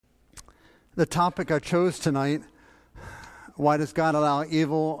The topic I chose tonight, why does God allow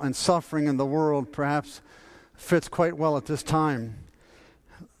evil and suffering in the world, perhaps fits quite well at this time.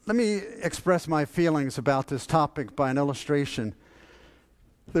 Let me express my feelings about this topic by an illustration.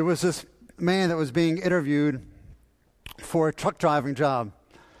 There was this man that was being interviewed for a truck driving job.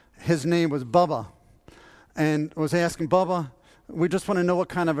 His name was Bubba, and was asking, Bubba, we just want to know what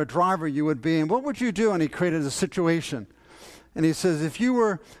kind of a driver you would be, and what would you do? And he created a situation. And he says, if you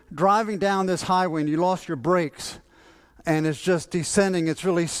were driving down this highway and you lost your brakes, and it's just descending, it's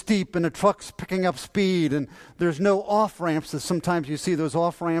really steep, and the truck's picking up speed, and there's no off-ramps. Sometimes you see those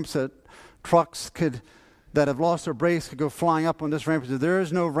off-ramps that trucks that have lost their brakes could go flying up on this ramp. There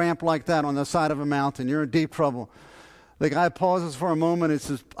is no ramp like that on the side of a mountain. You're in deep trouble. The guy pauses for a moment and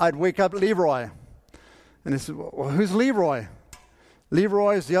says, I'd wake up Leroy. And he says, well, who's Leroy?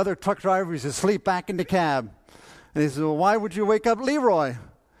 Leroy is the other truck driver. He's asleep back in the cab. And he says, well, why would you wake up Leroy?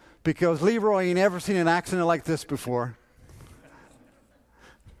 Because Leroy ain't ever seen an accident like this before.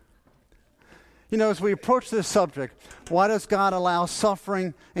 You know, as we approach this subject, why does God allow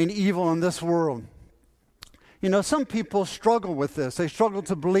suffering and evil in this world? You know, some people struggle with this. They struggle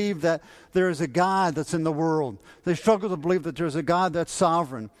to believe that there is a God that's in the world. They struggle to believe that there's a God that's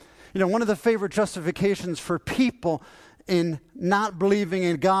sovereign. You know, one of the favorite justifications for people in not believing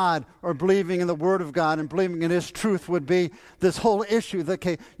in God or believing in the Word of God and believing in His truth would be this whole issue that,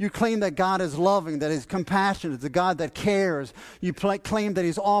 okay, you claim that God is loving, that He's compassionate, the God that cares. You claim that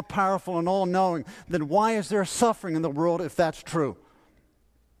He's all-powerful and all-knowing. Then why is there suffering in the world if that's true?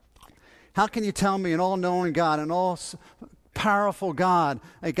 How can you tell me an all-knowing God, an all-powerful God,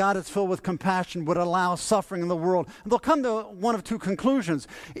 a God that's filled with compassion would allow suffering in the world? And they'll come to one of two conclusions.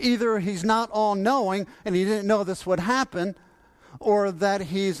 Either He's not all-knowing and He didn't know this would happen, or that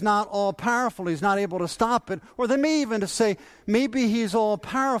He's not all-powerful, He's not able to stop it. Or they may even say, maybe He's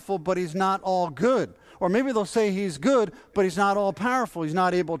all-powerful, but He's not all-good. Or maybe they'll say He's good, but He's not all-powerful, He's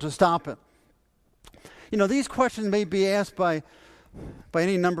not able to stop it. You know, these questions may be asked by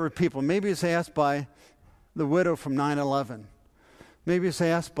any number of people. Maybe it's asked by the widow from 9/11. Maybe it's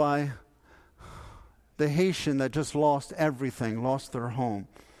asked by the Haitian that just lost everything, lost their home.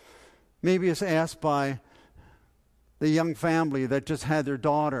 Maybe it's asked by the young family that just had their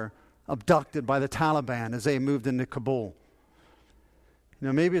daughter abducted by the Taliban as they moved into Kabul. You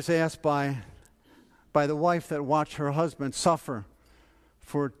know, maybe it's asked by the wife that watched her husband suffer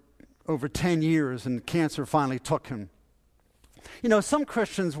for over 10 years and cancer finally took him. You know, some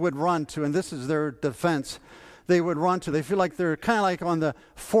Christians would run to, and this is their defense, they feel like they're kind of like on the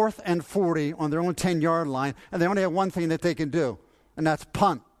 4th and 40 on their own 10-yard line, and they only have one thing that they can do, and that's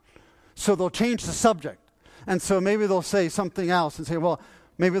punt. So they'll change the subject. And so maybe they'll say something else and say, well,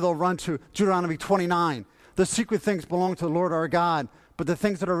 maybe they'll run to Deuteronomy 29. The secret things belong to the Lord our God, but the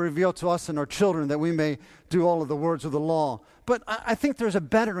things that are revealed to us and our children, that we may do all of the words of the law. But I think there's a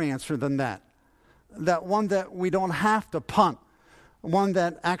better answer than that. That one that we don't have to punt. One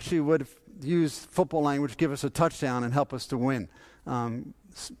that actually would use football language, give us a touchdown and help us to win,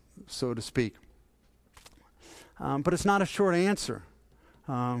 so to speak. But it's not a short answer.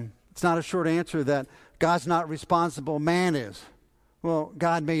 It's not a short answer that God's not responsible, man is. Well,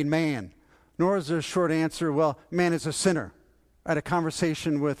 God made man. Nor is there a short answer, well, man is a sinner. I had a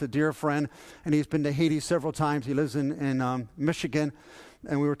conversation with a dear friend, and he's been to Haiti several times. He lives in Michigan,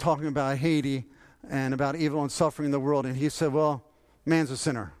 and we were talking about Haiti and about evil and suffering in the world, and he said, well, man's a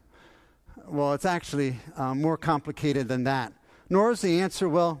sinner. Well, it's actually more complicated than that. Nor is the answer,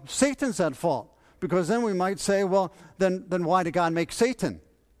 well, Satan's at fault. Because then we might say, well, then why did God make Satan?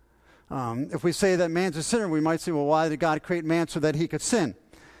 If we say that man's a sinner, we might say, well, why did God create man so that he could sin?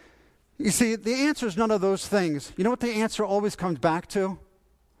 You see, the answer is none of those things. You know what the answer always comes back to?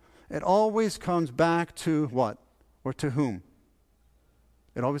 It always comes back to what? Or to whom?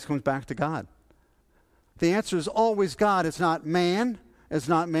 It always comes back to God. The answer is always God. It's not man. It's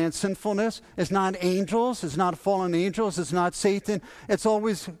not man's sinfulness. It's not angels. It's not fallen angels. It's not Satan. It's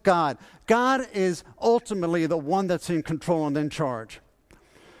always God. God is ultimately the one that's in control and in charge.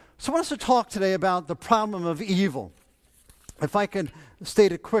 So I want us to talk today about the problem of evil. If I could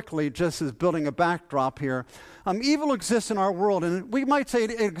state it quickly, just as building a backdrop here. Evil exists in our world, and we might say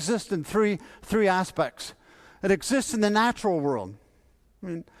it exists in three aspects. It exists in the natural world. I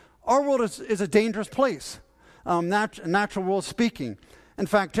mean, our world is a dangerous place, natural world speaking. In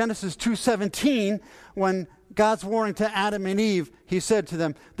fact, Genesis 2:17, when God's warning to Adam and Eve, He said to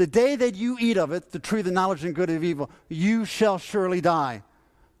them, the day that you eat of it, the tree of the knowledge and good and evil, you shall surely die.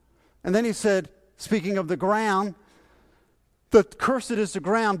 And then He said, speaking of the ground, that cursed is the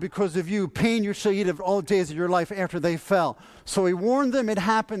ground because of you. Pain you shall eat of all the days of your life after they fell. So He warned them, it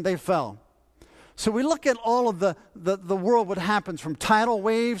happened, they fell. So we look at all of the world, what happens from tidal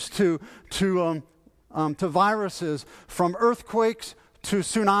waves to viruses, from earthquakes to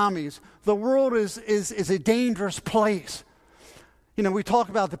tsunamis. The world is a dangerous place. You know, we talk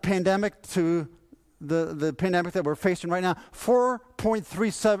about the pandemic to the pandemic that we're facing right now.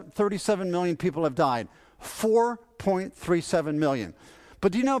 4.37 million people have died. 4.37 million.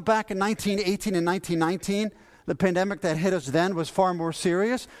 But do you know back in 1918 and 1919, the pandemic that hit us then was far more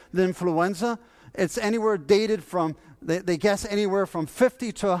serious than influenza? It's anywhere dated from, they guess anywhere from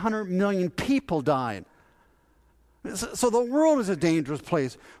 50 to 100 million people died. So the world is a dangerous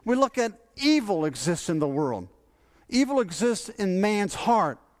place. We look at evil exists in the world. Evil exists in man's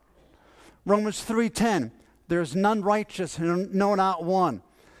heart. Romans 3:10, there's none righteous, no, not one.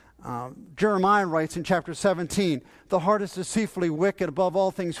 Jeremiah writes in chapter 17, the heart is deceitfully wicked above all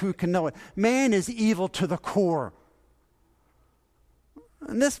things, who can know it? Man is evil to the core.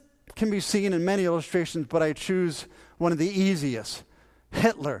 And this can be seen in many illustrations, but I choose one of the easiest.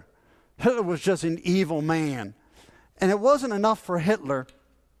 Hitler. Hitler was just an evil man. And it wasn't enough for Hitler,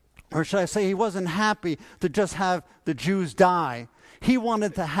 or should I say he wasn't happy to just have the Jews die. He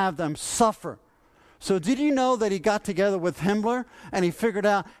wanted to have them suffer. So did you know that he got together with Himmler and he figured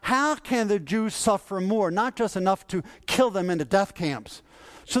out how can the Jews suffer more, not just enough to kill them into death camps.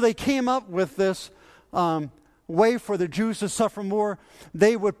 So they came up with this way for the Jews to suffer more.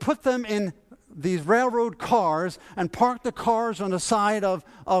 They would put them in these railroad cars and park the cars on the side of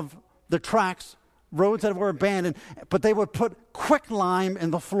the tracks, roads that were abandoned, but they would put quicklime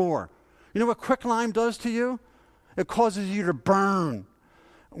in the floor. You know what quicklime does to you? It causes you to burn.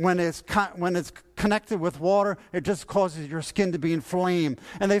 When it's connected with water, it just causes your skin to be inflamed.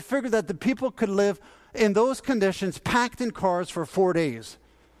 And they figured that the people could live in those conditions packed in cars for 4 days.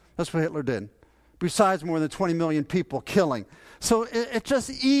 That's what Hitler did. Besides more than 20 million people killing. So it's just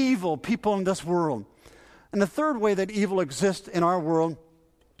evil people in this world. And the third way that evil exists in our world,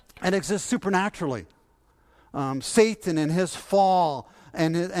 it exists supernaturally. Satan and his fall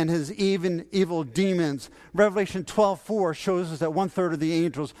and his evil demons. Revelation 12:4 shows us that 1/3 of the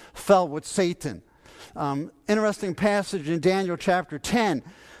angels fell with Satan. Interesting passage in Daniel chapter 10,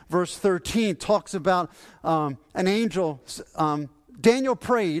 verse 13, talks about an angel. Daniel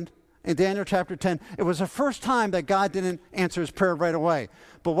prayed in Daniel chapter 10. It was the first time that God didn't answer his prayer right away.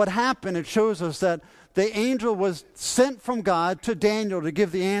 But what happened, it shows us that the angel was sent from God to Daniel to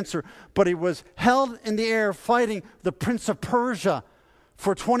give the answer, but he was held in the air fighting the prince of Persia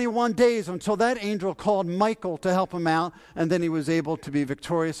for 21 days until that angel called Michael to help him out, and then he was able to be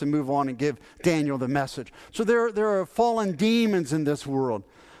victorious and move on and give Daniel the message. So there are fallen demons in this world.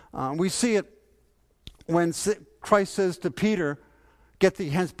 We see it when Christ says to Peter, "Get thee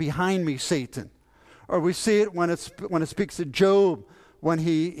hence behind me, Satan." Or we see it when it speaks to Job, when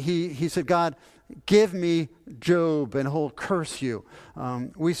he said, "God, give me Job and he'll curse you."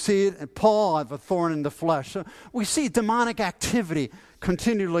 We see it in Paul, "I have a thorn in the flesh." So we see demonic activity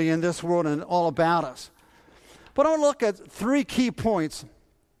continually in this world and all about us. But I want to look at 3 key points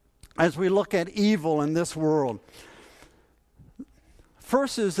as we look at evil in this world.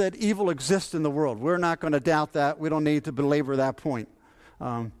 First is that evil exists in the world. We're not going to doubt that. We don't need to belabor that point.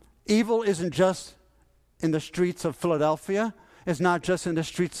 Evil isn't just in the streets of Philadelphia. It's not just in the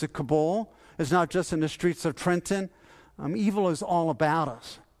streets of Kabul. It's not just in the streets of Trenton. Evil is all about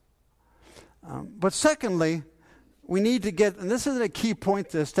us. But secondly, we need to get, and this is a key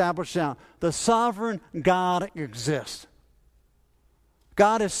point to establish now, the sovereign God exists.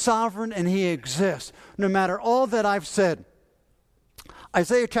 God is sovereign and he exists. No matter all that I've said,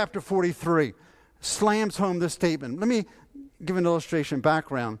 Isaiah chapter 43 slams home this statement. Let me give an illustration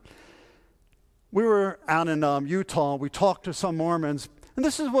background. We were out in Utah. We talked to some Mormons, and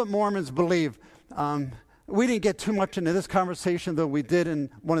this is what Mormons believe. We didn't get too much into this conversation, though we did in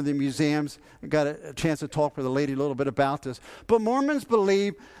one of the museums. I got a chance to talk with a lady a little bit about this. But Mormons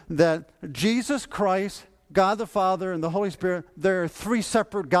believe that Jesus Christ, God the Father, and the Holy Spirit, there are 3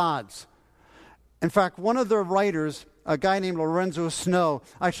 separate gods. In fact, one of their writers, a guy named Lorenzo Snow,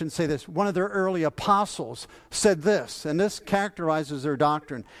 I shouldn't say this, one of their early apostles said this, and this characterizes their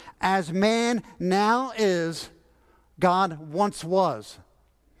doctrine. As man now is, God once was.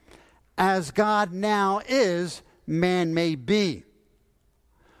 As God now is, man may be.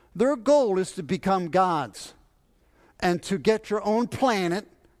 Their goal is to become gods and to get your own planet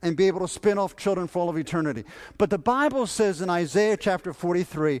and be able to spin off children for all of eternity. But the Bible says in Isaiah chapter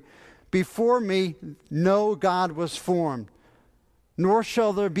 43, "Before me no God was formed, nor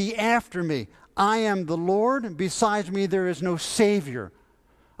shall there be after me. I am the Lord, and besides me there is no Savior."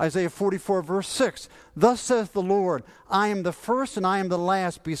 Isaiah 44, verse 6. Thus saith the Lord, I am the first and I am the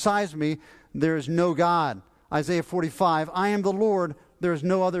last. Besides me, there is no God. Isaiah 45, I am the Lord. There is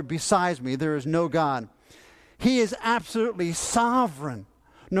no other besides me. There is no God. He is absolutely sovereign.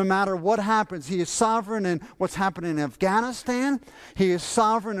 No matter what happens, he is sovereign in what's happening in Afghanistan. He is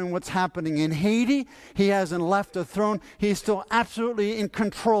sovereign in what's happening in Haiti. He hasn't left the throne. He's still absolutely in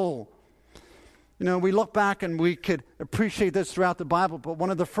control. You know, we look back and we could appreciate this throughout the Bible, but one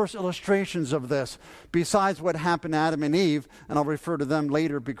of the first illustrations of this, besides what happened to Adam and Eve, and I'll refer to them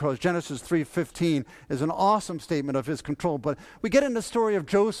later because Genesis 3:15 is an awesome statement of his control, but we get in the story of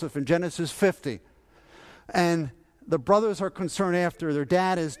Joseph in Genesis 50. And the brothers are concerned after their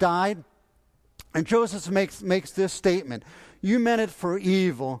dad has died. And Joseph makes this statement. You meant it for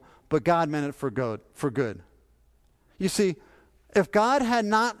evil, but God meant it for good. You see, if God had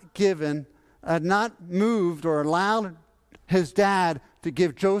not moved or allowed his dad to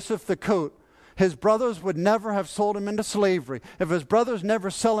give Joseph the coat, his brothers would never have sold him into slavery. If his brothers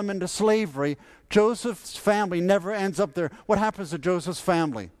never sell him into slavery, Joseph's family never ends up there. What happens to Joseph's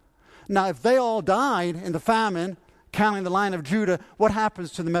family? Now, if they all died in the famine, counting the line of Judah, what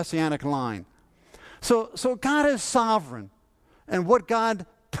happens to the Messianic line? So God is sovereign. And what God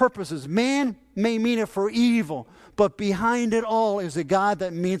purposes, man may mean it for evil, but behind it all is a God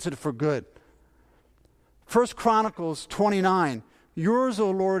that means it for good. 1 Chronicles 29, yours, O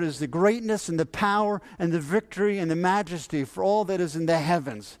Lord, is the greatness and the power and the victory and the majesty for all that is in the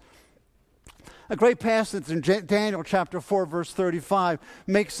heavens. A great passage in Daniel chapter 4, verse 35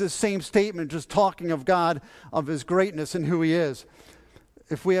 makes this same statement, just talking of God, of his greatness and who he is.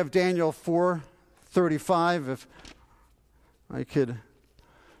 If we have Daniel 4:35, if I could.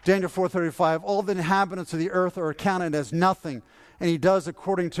 Daniel 4:35, all the inhabitants of the earth are accounted as nothing, and he does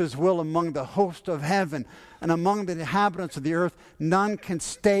according to his will among the host of heaven. And among the inhabitants of the earth, none can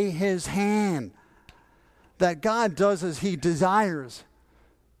stay his hand. That God does as he desires,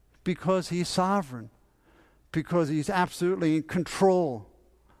 because he's sovereign, because he's absolutely in control.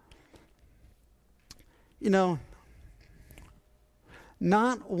 You know,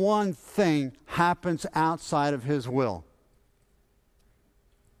 not one thing happens outside of his will.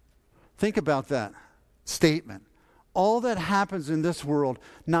 Think about that statement. All that happens in this world,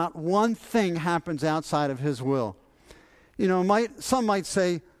 not one thing happens outside of his will. You know, some might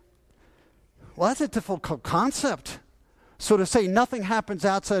say, well, that's a difficult concept. So to say nothing happens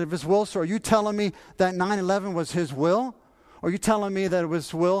outside of his will, so are you telling me that 9/11 was his will? Are you telling me that it was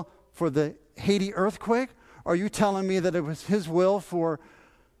his will for the Haiti earthquake? Are you telling me that it was his will for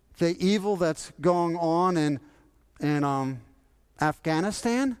the evil that's going on in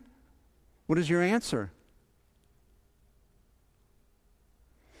Afghanistan? What is your answer?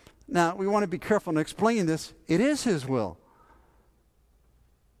 Now, we want to be careful in explaining this. It is his will.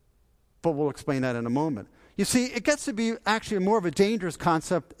 But we'll explain that in a moment. You see, it gets to be actually more of a dangerous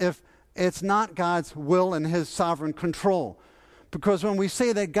concept if it's not God's will and his sovereign control. Because when we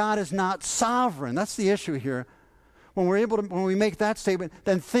say that God is not sovereign, that's the issue here. When we make that statement,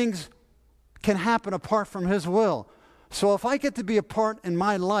 then things can happen apart from his will. So if I get to be a part in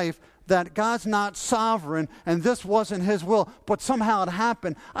my life that God's not sovereign and this wasn't his will, but somehow it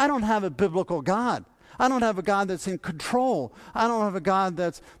happened, I don't have a biblical God. I don't have a God that's in control. I don't have a God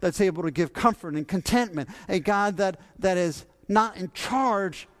that's able to give comfort and contentment. A God that is not in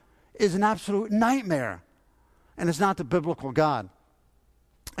charge is an absolute nightmare. And it's not the biblical God.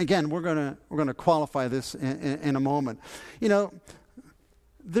 Again, we're going to qualify this in a moment. You know,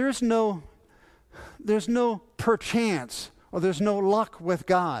 there's no perchance or there's no luck with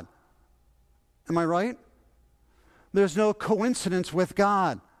God. Am I right? There's no coincidence with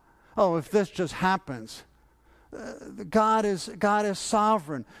God. Oh, if this just happens. God is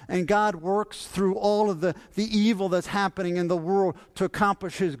sovereign, and God works through all of the evil that's happening in the world to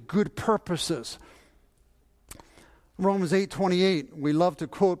accomplish his good purposes. Romans 8:28, we love to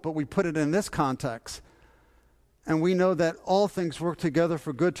quote, but we put it in this context. And we know that all things work together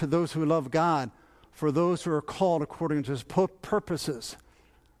for good to those who love God, for those who are called according to his purposes.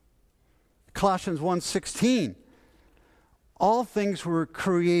 Colossians 1:16, all things were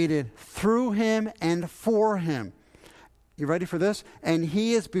created through him and for him. You ready for this? And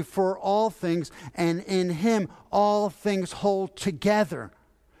he is before all things, and in him all things hold together.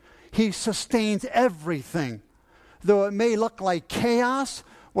 He sustains everything. Though it may look like chaos,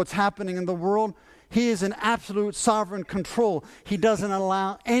 what's happening in the world, he is in absolute sovereign control. He doesn't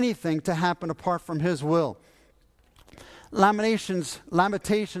allow anything to happen apart from his will. Lamentations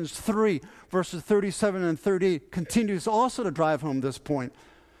 3, verses 37 and 38 continues also to drive home this point.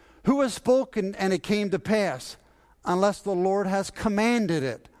 Who has spoken and it came to pass, unless the Lord has commanded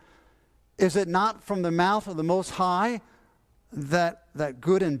it? Is it not from the mouth of the Most High that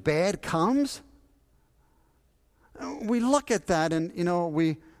good and bad comes? We look at that and,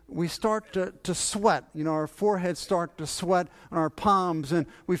 we start to sweat. Our foreheads start to sweat on our palms, and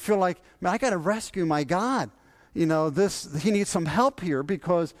we feel like, man, I got to rescue my God. He needs some help here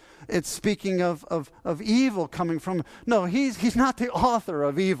because it's speaking of evil coming from. No, he's not the author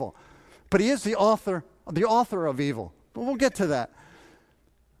of evil, but he is the author of evil. But we'll get to that.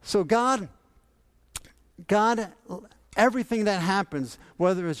 So God, everything that happens,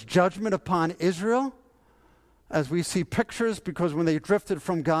 whether it's judgment upon Israel, as we see pictures, because when they drifted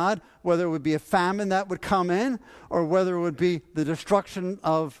from God, whether it would be a famine that would come in, or whether it would be the destruction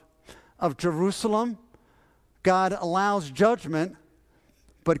of Jerusalem, God allows judgment,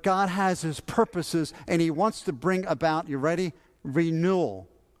 but God has his purposes, and he wants to bring about, you ready, renewal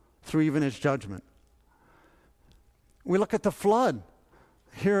through even his judgment. We look at the flood.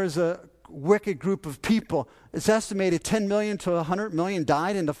 Here is a wicked group of people. It's estimated 10 million to 100 million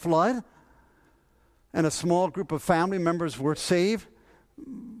died in the flood, and a small group of family members were saved.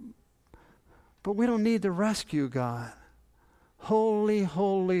 But we don't need to rescue God. Holy,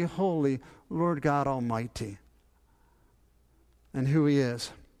 holy, holy, Lord God Almighty, and who he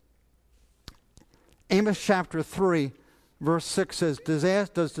is. Amos chapter 3, verse 6 says,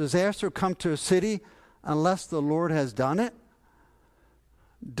 does disaster come to a city unless the Lord has done it?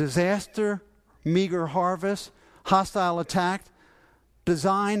 Disaster, meager harvest, hostile attack,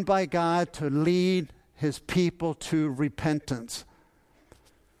 designed by God to lead his people to repentance.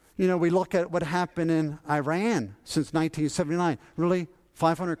 We look at what happened in Iran since 1979. Really,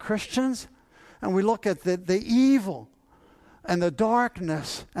 500 Christians? And we look at the evil and the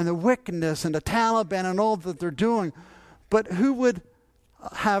darkness and the wickedness and the Taliban and all that they're doing. But who would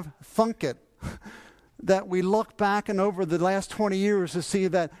have thunk it that we look back and over the last 20 years to see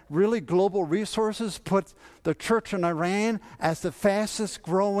that really global resources put the church in Iran as the fastest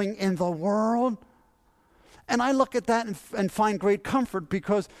growing in the world? And I look at that and find great comfort,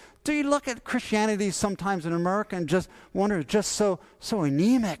 because do you look at Christianity sometimes in America and just wonder, it's just so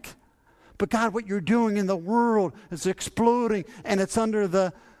anemic? But God, what you're doing in the world is exploding, and it's under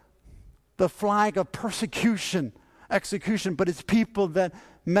the flag of execution, but it's people that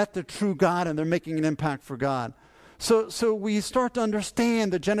met the true God and they're making an impact for God. So we start to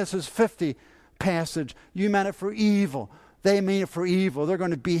understand the Genesis 50 passage. You meant it for evil. They mean it for evil. They're going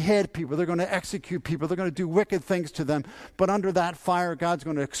to behead people. They're going to execute people. They're going to do wicked things to them. But under that fire, God's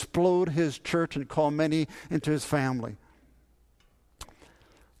going to explode his church and call many into his family.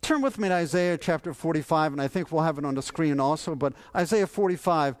 Turn with me to Isaiah chapter 45, and I think we'll have it on the screen also, but Isaiah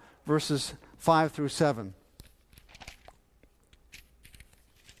 45, verses 5 through 7.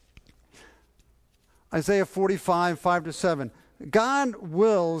 Isaiah 45, 5 to 7. God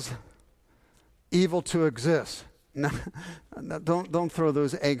wills evil to exist. Now, don't throw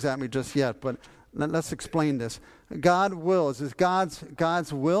those eggs at me just yet, but let's explain this. God wills. Is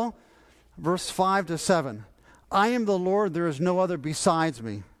God's will? Verse 5 to 7. I am the Lord, there is no other besides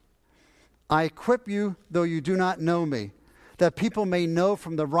me. I equip you, though you do not know me, that people may know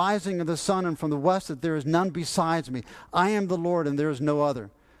from the rising of the sun and from the west that there is none besides me. I am the Lord, and there is no other.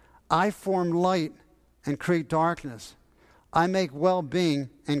 I form light and create darkness. I make well-being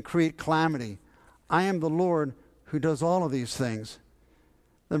and create calamity. I am the Lord who does all of these things.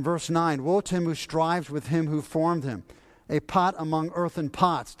 Then verse 9, woe to him who strives with him who formed him. A pot among earthen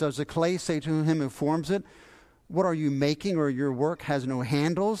pots. Does the clay say to him who forms it, what are you making, or your work has no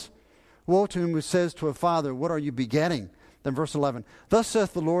handles? Woe to him who says to a father, what are you begetting? Then verse 11, thus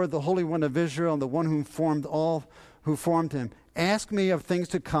saith the Lord, the Holy One of Israel, and the one who formed all who formed him. Ask me of things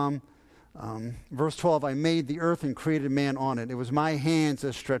to come. Verse 12, I made the earth and created man on it. It was my hands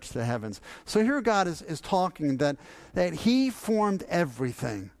that stretched the heavens. So here God is talking that he formed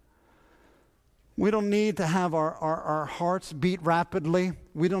everything. We don't need to have our hearts beat rapidly.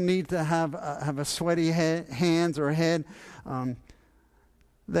 We don't need to have a sweaty hands or head.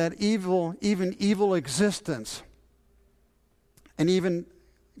 That even evil existence and even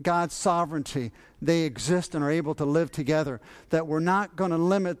God's sovereignty, they exist and are able to live together. That we're not going to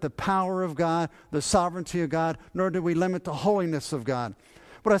limit the power of God, the sovereignty of God, nor do we limit the holiness of God.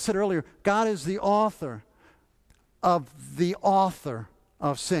 What I said earlier, God is the author of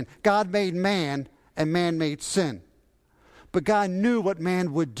sin. God made man, and man made sin. But God knew what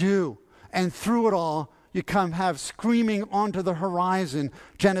man would do, and through it all, you come have screaming onto the horizon,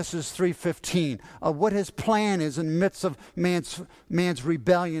 Genesis 3:15, of what his plan is in the midst of man's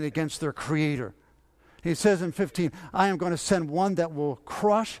rebellion against their Creator. He says in 15, I am going to send one that will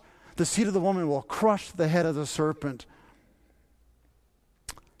crush, the seed of the woman will crush the head of the serpent.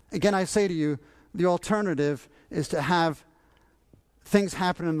 again, I say to you, the alternative is to have things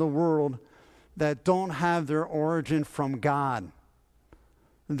happen in the world that don't have their origin from God.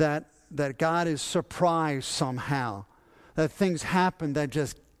 That God is surprised somehow. That things happen that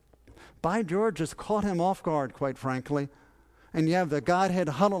just, by George, just caught him off guard, quite frankly. And you have the Godhead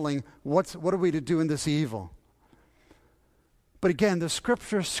huddling, what are we to do in this evil? But again, the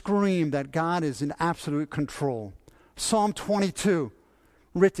scriptures scream that God is in absolute control. Psalm 22,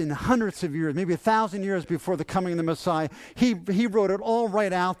 written hundreds of years, maybe 1,000 years before the coming of the Messiah, he wrote it all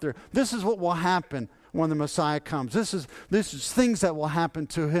right out there. This is what will happen when the Messiah comes. This is things that will happen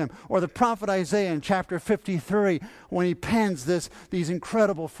to him. Or the prophet Isaiah in chapter 53, when he pens these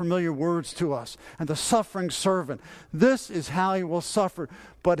incredible familiar words to us. And the suffering servant, this is how he will suffer,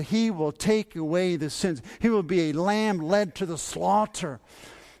 but he will take away the sins. He will be a lamb led to the slaughter.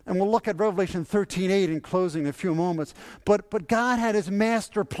 And we'll look at Revelation 13:8 in closing in a few moments. But God had his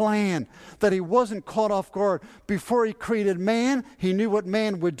master plan, that he wasn't caught off guard. Before he created man, he knew what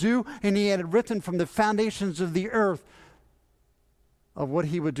man would do, and he had it written from the foundations of the earth of what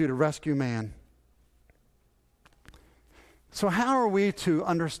he would do to rescue man. So how are we to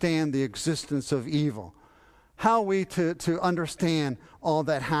understand the existence of evil? How are we to understand all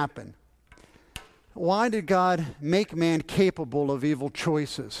that happened? Why did God make man capable of evil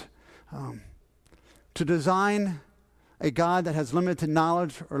choices? To design a God that has limited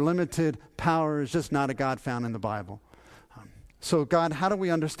knowledge or limited power is just not a God found in the Bible. So God, how do we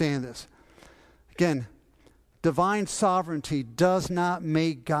understand this? Again, divine sovereignty does not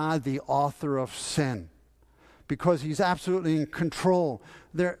make God the author of sin, because he's absolutely in control.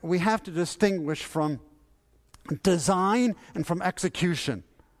 We have to distinguish from design and from execution.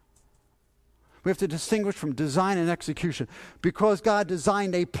 We have to distinguish from design and execution, because God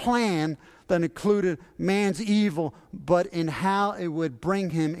designed a plan that included man's evil, but in how it would bring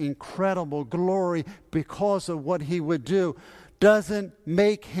him incredible glory because of what he would do, doesn't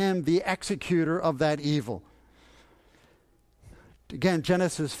make him the executor of that evil. Again,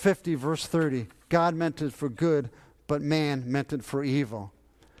 Genesis 50, verse 30, God meant it for good, but man meant it for evil.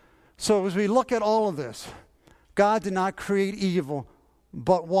 So as we look at all of this, God did not create evil,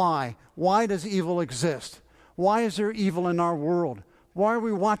 but why? Why does evil exist? Why is there evil in our world? Why are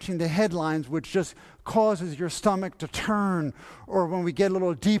we watching the headlines, which just causes your stomach to turn? Or when we get a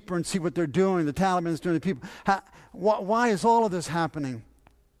little deeper and see what they're doing, the Taliban's doing, the people. Why is all of this happening?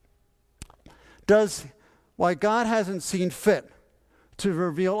 Why God hasn't seen fit to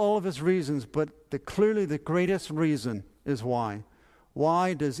reveal all of his reasons, but clearly the greatest reason is why.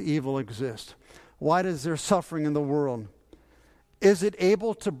 Why does evil exist? Why is there suffering in the world? Is it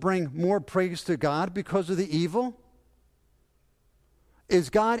able to bring more praise to God because of the evil? Is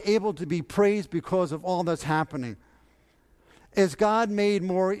God able to be praised because of all that's happening? Is God made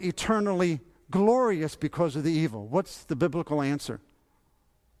more eternally glorious because of the evil? What's the biblical answer?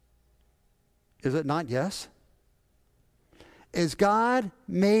 Is it not yes? Is God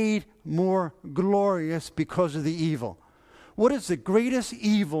made more glorious because of the evil? What is the greatest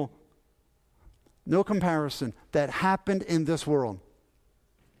evil, no comparison, that happened in this world?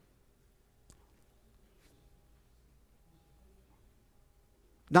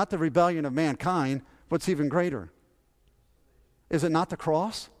 Not the rebellion of mankind. What's even greater? Is it not the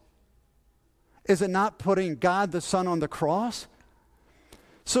cross? Is it not putting God the Son on the cross?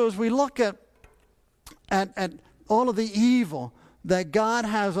 So as we look at all of the evil that God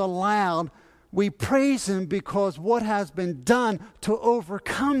has allowed, we praise him because what has been done to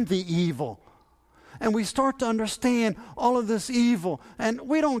overcome the evil. And we start to understand all of this evil. And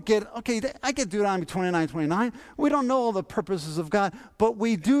we don't get, I get Deuteronomy 29:29. We don't know all the purposes of God, but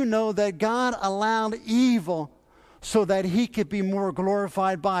we do know that God allowed evil so that he could be more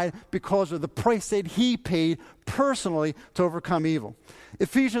glorified by it because of the price that he paid personally to overcome evil.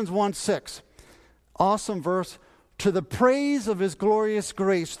 Ephesians 1:6, awesome verse. To the praise of his glorious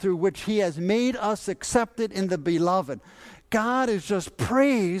grace through which he has made us accepted in the beloved. God is just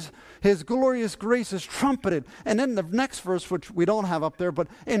praised. His glorious grace is trumpeted. And then the next verse, which we don't have up there, but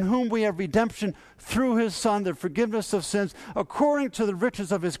in whom we have redemption through his Son, the forgiveness of sins, according to the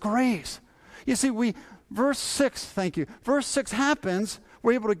riches of his grace. You see, verse 6, thank you. Verse 6 happens,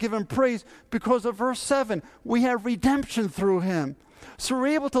 we're able to give him praise because of verse 7. We have redemption through him. So we're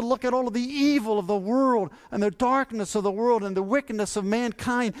able to look at all of the evil of the world and the darkness of the world and the wickedness of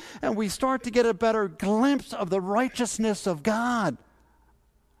mankind, and we start to get a better glimpse of the righteousness of God.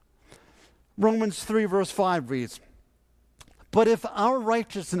 Romans 3 verse 5 reads, but if our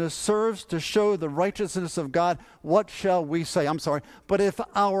righteousness serves to show the righteousness of God, what shall we say? But if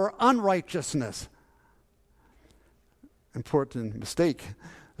our unrighteousness, important mistake,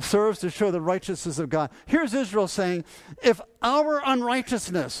 serves to show the righteousness of God. Here's Israel saying, if our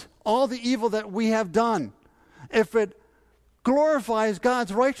unrighteousness, all the evil that we have done, if it glorifies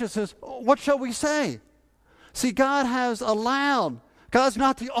God's righteousness, what shall we say? See, God has allowed, God's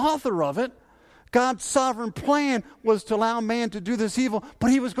not the author of it. God's sovereign plan was to allow man to do this evil, but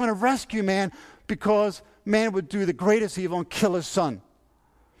he was going to rescue man because man would do the greatest evil and kill his son.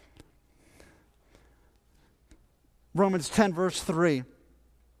 Romans 10, verse 3.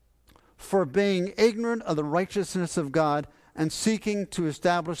 For being ignorant of the righteousness of God and seeking to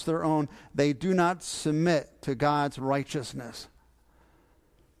establish their own, they do not submit to God's righteousness.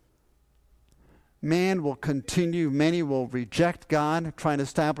 Man will continue, many will reject God, trying to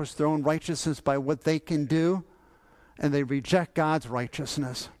establish their own righteousness by what they can do, and they reject God's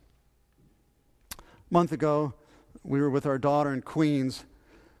righteousness. A month ago, we were with our daughter in Queens,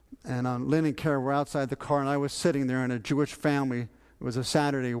 and Lynn and Kara were outside the car, and I was sitting there, and a Jewish family, it was a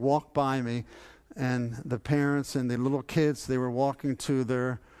Saturday, walked by me, and the parents and the little kids, they were walking to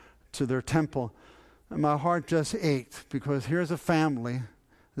their temple. And my heart just ached, because here's a family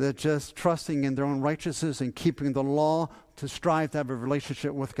that just trusting in their own righteousness and keeping the law to strive to have a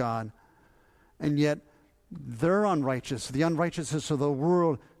relationship with God. And yet, their unrighteousness, the unrighteousness of the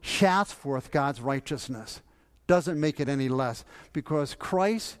world, shouts forth God's righteousness. Doesn't make it any less. Because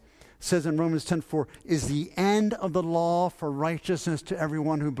Christ, says in Romans 10:4, is the end of the law for righteousness to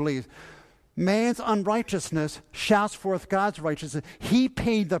everyone who believes. Man's unrighteousness shouts forth God's righteousness. He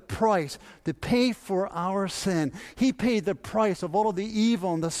paid the price to pay for our sin. He paid the price of all of the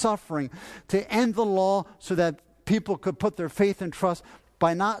evil and the suffering to end the law so that people could put their faith and trust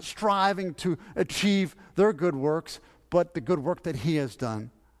by not striving to achieve their good works, but the good work that he has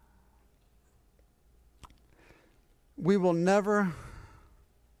done. We will never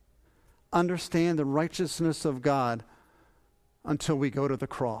understand the righteousness of God until we go to the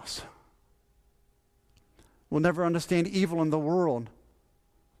cross. We'll never understand evil in the world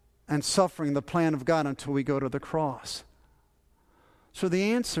and suffering, the plan of God, until we go to the cross. So the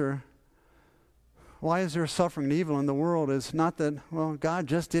answer, why is there suffering and evil in the world, is not that, well, God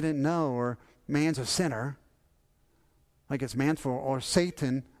just didn't know, or man's a sinner, like it's man's fault, or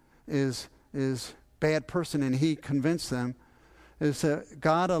Satan is bad person and he convinced them. Is that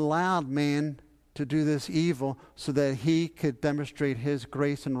God allowed man to do this evil so that he could demonstrate his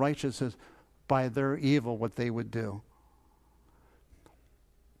grace and righteousness by their evil, what they would do.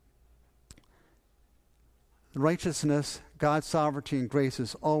 Righteousness, God's sovereignty and grace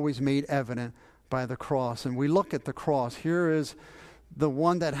is always made evident by the cross. And we look at the cross. Here is the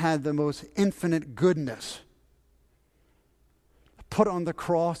one that had the most infinite goodness put on the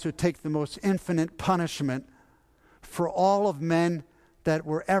cross to take the most infinite punishment for all of men that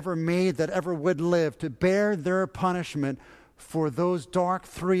were ever made, that ever would live, to bear their punishment for those dark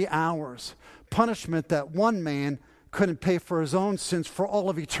 3 hours. Punishment that one man couldn't pay for his own sins for all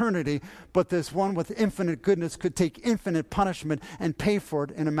of eternity, but this one with infinite goodness could take infinite punishment and pay for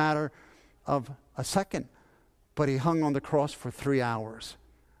it in a matter of a second. But he hung on the cross for 3 hours.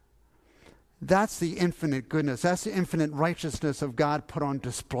 That's the infinite goodness. That's the infinite righteousness of God put on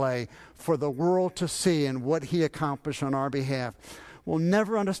display for the world to see and what he accomplished on our behalf. We'll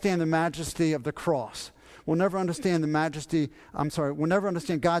never understand the majesty of the cross. We'll never understand we'll never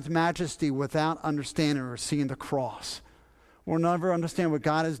understand God's majesty without understanding or seeing the cross. We'll never understand what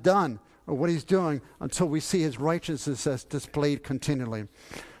God has done or what he's doing until we see his righteousness as displayed continually.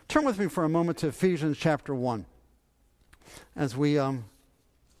 Turn with me for a moment to Ephesians chapter 1 as we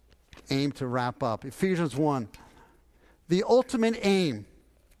aim to wrap up. Ephesians 1. The ultimate aim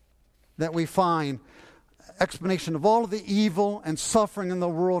that we find, explanation of all of the evil and suffering in the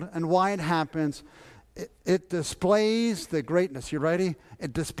world and why it happens, it displays the greatness. You ready?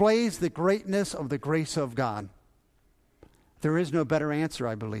 It displays the greatness of the grace of God. There is no better answer,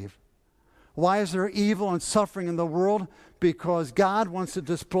 I believe. Why is there evil and suffering in the world? Because God wants to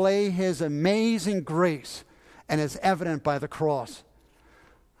display his amazing grace, and it's evident by the cross.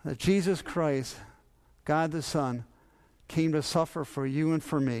 That Jesus Christ, God the Son, came to suffer for you and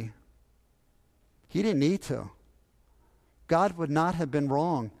for me. He didn't need to. God would not have been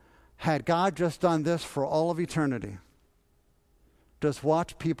wrong had God just done this for all of eternity. Just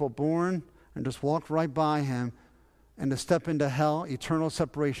watch people born and just walk right by him and to step into hell, eternal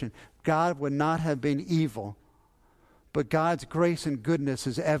separation. God would not have been evil. But God's grace and goodness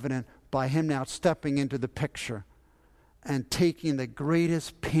is evident by him now stepping into the picture and taking the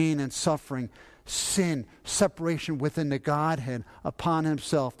greatest pain and suffering, sin, separation within the Godhead upon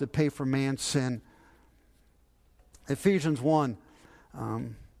himself to pay for man's sin. Ephesians 1,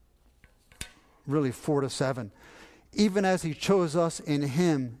 really 4-7. even as he chose us in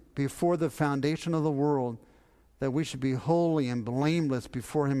him before the foundation of the world, that we should be holy and blameless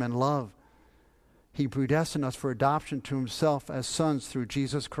before him in love. He predestined us for adoption to himself as sons through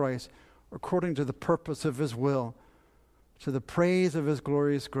Jesus Christ, according to the purpose of his will, to the praise of his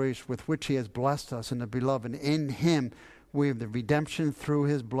glorious grace with which he has blessed us in the beloved. In him we have the redemption through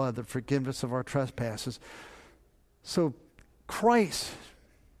his blood, the forgiveness of our trespasses. So Christ,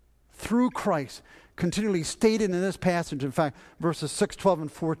 through Christ, continually stated in this passage, in fact, verses 6, 12,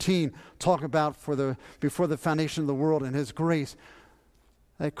 and 14 talk about before the foundation of the world and his grace,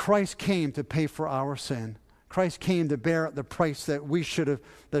 that Christ came to pay for our sin. Christ came to bear the price that should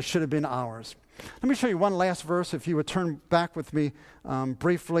have been ours. Let me show you one last verse, if you would turn back with me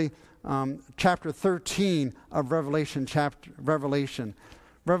briefly, chapter 13 of Revelation chapter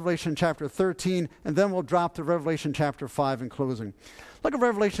 13, and then we'll drop to Revelation chapter 5 in closing. Look at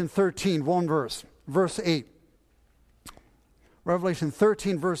Revelation 13, one verse, verse 8. Revelation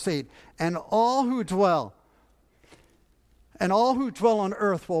 13, verse 8. And all who dwell on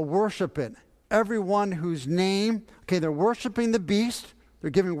earth will worship it. Everyone whose name, they're worshiping the beast. They're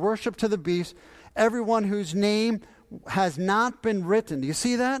giving worship to the beast. Everyone whose name has not been written. Do you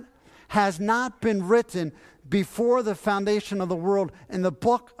see that? Has not been written before the foundation of the world in the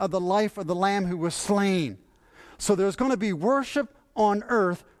book of the life of the Lamb who was slain. So there's going to be worship on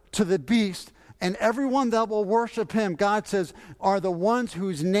earth to the beast, and everyone that will worship him, God says, are the ones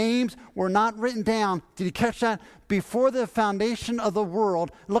whose names were not written down. Did you catch that? Before the foundation of the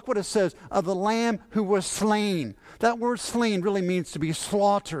world. Look what it says, of the Lamb who was slain. That word slain really means to be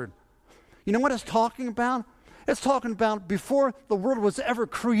slaughtered. You know what it's talking about? It's talking about before the world was ever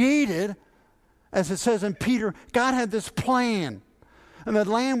created, as it says in Peter, God had this plan. And the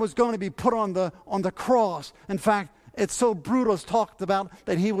Lamb was going to be put on the cross. In fact, it's so brutal, it's talked about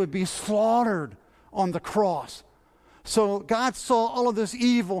that he would be slaughtered on the cross. So God saw all of this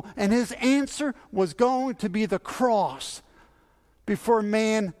evil, and his answer was going to be the cross before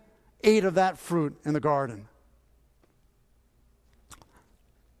man ate of that fruit in the garden.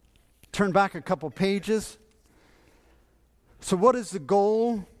 Turn back a couple pages. So what is the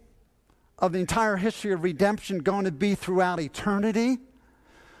goal of the entire history of redemption going to be throughout eternity?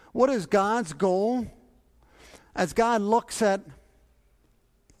 What is God's goal? As God looks at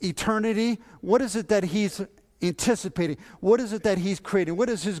eternity, what is it that he's anticipating? What is it that he's creating? What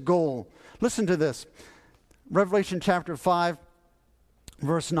is his goal? Listen to this. Revelation chapter 5,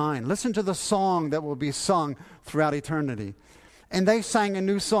 verse 9. Listen to the song that will be sung throughout eternity. And they sang a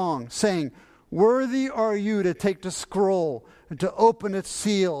new song, saying, "Worthy are you to take the scroll and to open its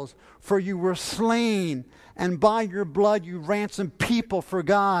seals, for you were slain, and by your blood you ransomed people for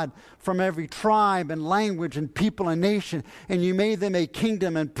God from every tribe and language and people and nation, and you made them a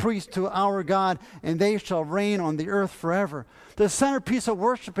kingdom and priests to our God, and they shall reign on the earth forever." The centerpiece of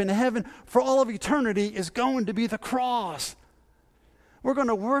worship in heaven for all of eternity is going to be the cross. We're going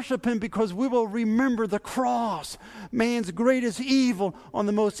to worship him because we will remember the cross, man's greatest evil on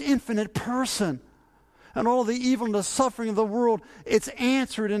the most infinite person. And all the evil and the suffering of the world, it's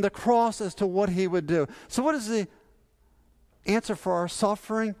answered in the cross as to what he would do. So what is the answer for our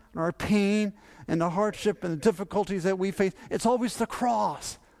suffering and our pain and the hardship and the difficulties that we face? It's always the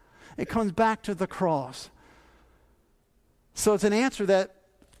cross. It comes back to the cross. So it's an answer that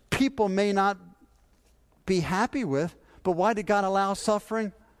people may not be happy with, but why did God allow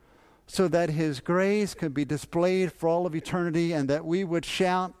suffering? So that his grace could be displayed for all of eternity, and that we would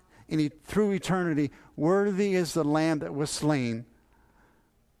shout through eternity, "Worthy is the Lamb that was slain,"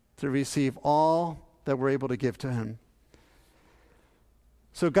 to receive all that we're able to give to him.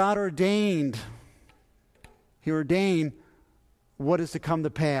 So God ordained, he ordained what is to come to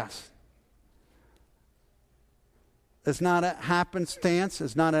pass. It's not a happenstance,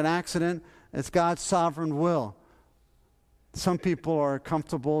 it's not an accident, it's God's sovereign will. Some people are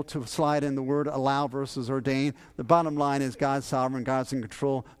comfortable to slide in the word allow versus ordain. The bottom line is God's sovereign, God's in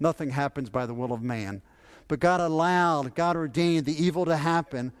control. Nothing happens by the will of man. But God ordained the evil to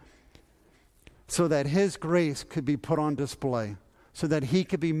happen so that his grace could be put on display, so that he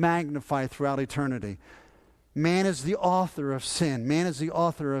could be magnified throughout eternity. Man is the author of sin. Man is the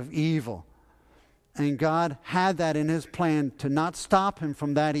author of evil. And God had that in his plan to not stop him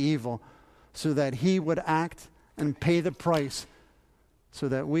from that evil, so that he would act and pay the price so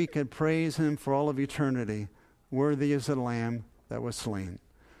that we could praise him for all of eternity. Worthy is the Lamb that was slain.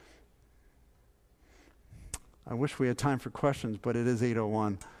 I wish we had time for questions, but it is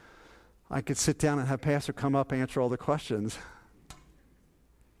 8:01. I could sit down and have Pastor come up and answer all the questions.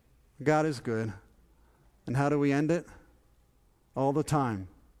 God is good. And how do we end it? All the time.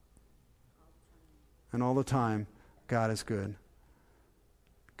 And all the time, God is good.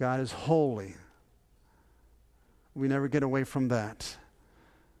 God is holy. We never get away from that.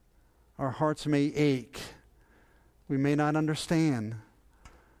 Our hearts may ache. We may not understand.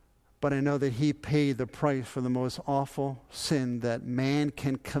 But I know that he paid the price for the most awful sin that man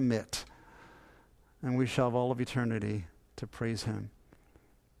can commit. And we shall have all of eternity to praise him.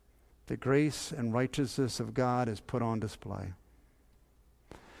 The grace and righteousness of God is put on display.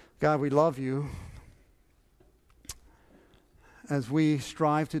 God, we love you as we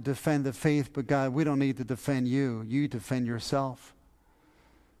strive to defend the faith, but God, we don't need to defend you. You defend yourself.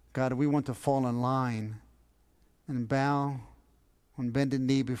 God, we want to fall in line and bow on bended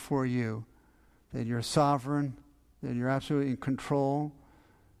knee before you, that you're sovereign, that you're absolutely in control.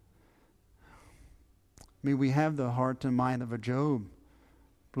 May we have the heart and mind of a Job.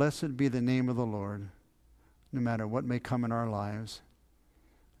 Blessed be the name of the Lord, no matter what may come in our lives.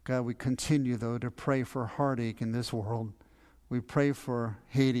 God, we continue, though, to pray for heartache in this world. We pray for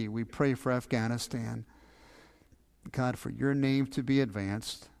Haiti. We pray for Afghanistan. God, for your name to be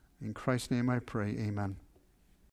advanced. In Christ's name I pray, amen.